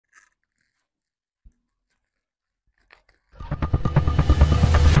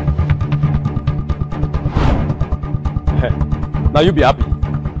Now you be happy.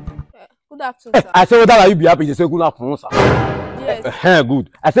 Good afternoon, sir. I say whether you be happy, you say good afternoon, sir. Yes. Good.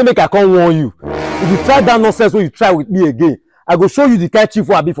 I say make I come warn you. If you try that nonsense when you try with me again, I go show you the kind chief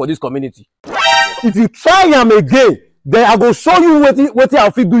who I be for this community. If you try him again, then I go show you what I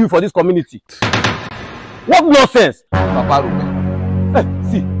fit do you for this community. What nonsense? Papa Ruben.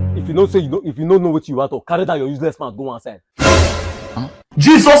 See, if you don't say if you don't know what you want to carry down your useless man, go one side. Huh?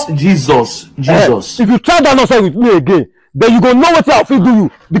 Jesus. If you try that nonsense with me again, then you go know what I fit do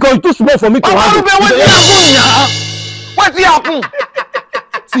you because it's too small for me to handle. Papa Ruben, what happen?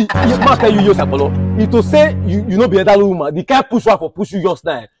 See, man tell you Sapolo. It to say you no be that woman. The can't push one for push you just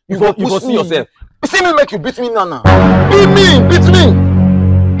now. You go see yourself. See me make you beat me now. Beat me.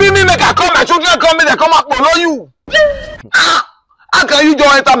 Beat me make I come. My children come me. They come up follow you. How can you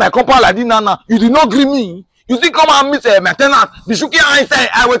just enter my compound like this now? You did not agree me. You still come and meet my tenant. The shuki I say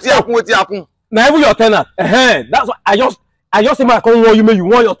I what happen. Now even your tenant. That's what I just say my come warn you. You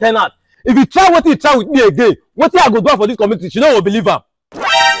want your tenant. If you try what you try with me again, what I go do for this community, you know will believe am.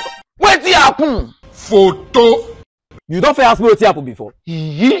 What happen? Photo. You don't ask me what happened before.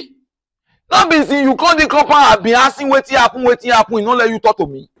 Not be see you call the compound. I've been asking what happen. You don't let you talk to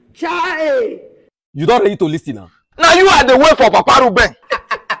me. You don't ready to listen now. Now you are the way for Papa Ruben.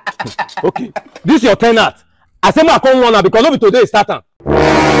 Okay, this your tenant. I say my come one now because no be today starting.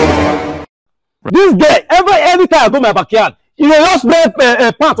 This guy every time I go my backyard, he will just make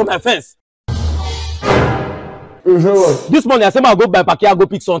pants on my fence. This morning I say I go my backyard go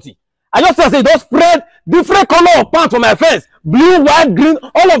pick something. I just say don't spread different color of pants on my fence, blue, white, green,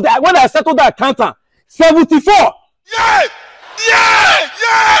 all of that. When I settle that counter, 74. Yeah.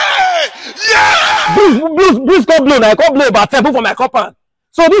 Blues come blow. I come blow about 10 for my compound.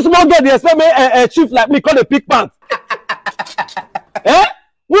 So this small girl they expect me a chief like me call a pig pants.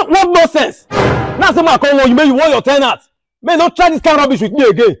 What nonsense? Now say my come on, you want your tenant. May not try this kind of rubbish with me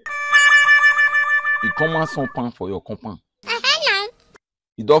again. You come out some pan for your compound.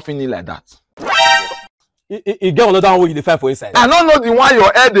 You don't finish like that. You get another one you find for inside. I don't know the one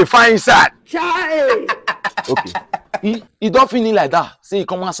your head they find inside. Okay. You don't finish like that. Say you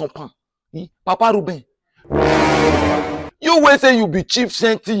come out some pan. Papa Ruben. You will say you be chief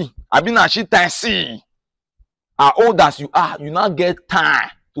senti. I been a shit time see. As old as you are, you not get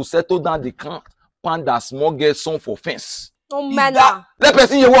time to settle down the pan that small get some for fence. No matter. Let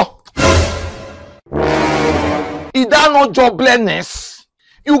person you walk. Is that not joblessness?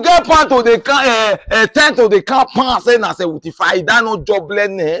 You get pan to the tent to the car pan say na 75. Is that not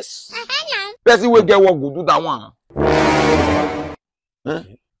joblessness? Person will get what go do that one.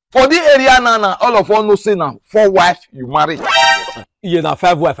 For the area now, all of us know say now 4 wives you marry. Yeah, now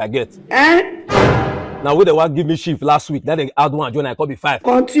 5 wife I get. Now we the one give me shift last week. Then they add one join I call me 5.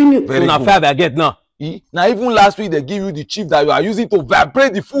 Continue. So now 5 I get now. Now even last week they give you the chief that you are using to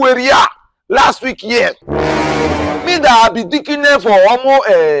vibrate the full area. Last week, yeah. Me that I be digging there for almost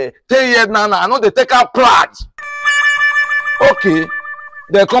 10 years now. I know they take out pride. Okay.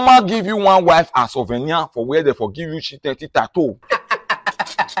 They come and give you 1 wife as souvenir for where they forgive you she 30 tattoo.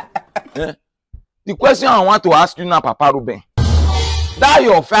 The question I want to ask you now, Papa Ruben. That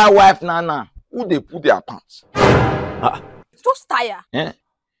your 5 wife now, who they put their pants? Just tire.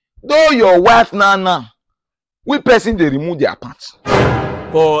 Though your wife now, which person they remove their pants?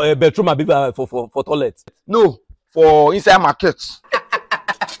 For a bedroom and for toilet. No, for inside market.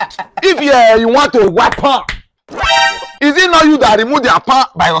 If you want to wipe her, is it not you that remove their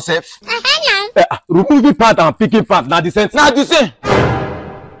pants by yourself? Removing part and picking part, now the same. Now the same.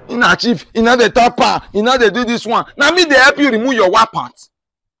 You know, chief, you know the top part, you know they do this one. Now me they help you remove your white pants.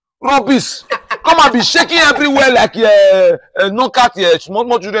 Rubbish. Come and be shaking everywhere like no cat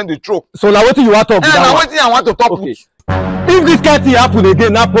small children they throw. So now what do you want to talk about? Now what I want to talk okay. If this kind thing happen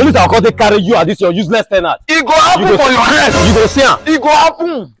again, now police are going to carry you at this your useless tenant. It go happen for your head. You go see her. It go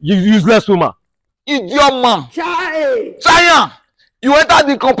happen. You useless woman. Idiot man. Chaya. You enter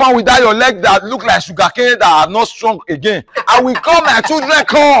the compound without your leg that look like sugarcane that are not strong again. I will call my children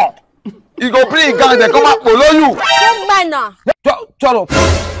come. You go bring gang, they come and follow you. No manner. Shut up.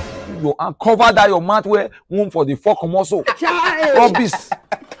 You uncover that your mouth where room for the fuck also. Rubbish.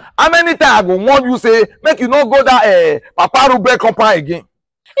 How many times I go warn you say make you not go that Papa Ruben compound again?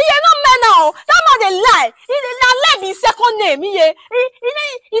 He no manner. That man dey lie. He na lie be second name.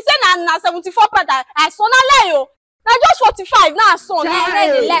 He say na 74 part. I saw na lie o. Na just 45 na son. He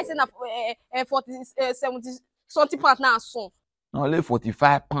lie say na 70 something part na son. Na only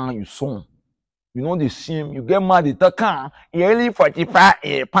 45 pound you son. You know the same. You get mad at the car. You only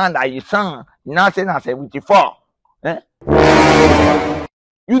 45 pound that you son. You now say na 74.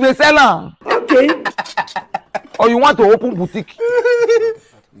 You dey sell am. Okay. or you want to open boutique.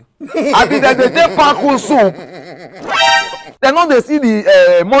 I think that they take panko soup. They know they see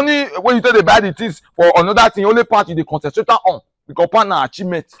the money when you tell they buy the things for another thing. Only part you the concentrate on because partner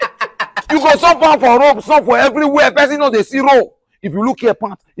achievement. You go some pan for rope, some for everywhere. Person know they see rope. If you look here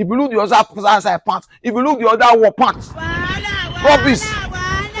pants, if you look the other side pants, if you look the other wall pants. Rubbish.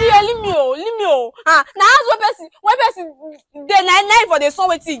 Yeah, leave me oh. Ah, now as one person dey nine for the song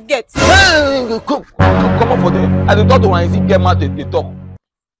wetin he get. Come up for them. I dey talk to one easy get mad they talk.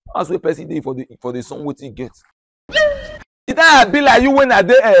 As one person dey for the song wetin he get. It I be like you when I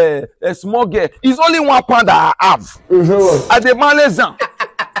dey a small girl. It's only 1 pound that I have. I dey manage am.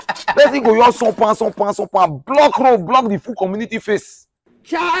 Person go your some pan, block road, block the full community face.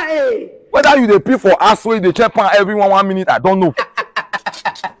 Chai. Whether you dey pay for ass wey dey check pan every 1 minute, I don't know.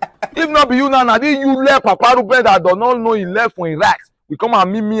 If not be you now, this you left Papa Ruben that does not know he left from Iraq. We come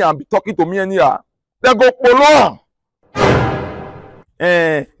and meet me and be talking to me anyhow. They go polo.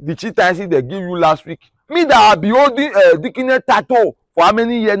 The cheat I see they give you last week. Me that I be holding dictionary tattoo for how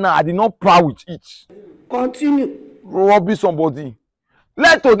many years now, I did not proud with it. Continue. Rubbish somebody.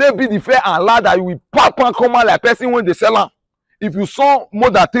 Let today be the fair and loud that you will pack and come out like person when they sell am. If you saw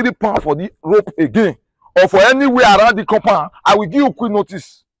more than 3 pounds for the rope again, or for anywhere around the compound, I will give you quick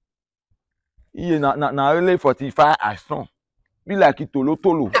notice. Yeah, na really 45 I saw. Be like it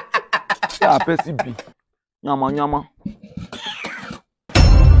tolo. Yeah, person be. Nyama.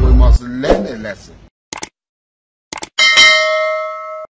 We must learn a lesson.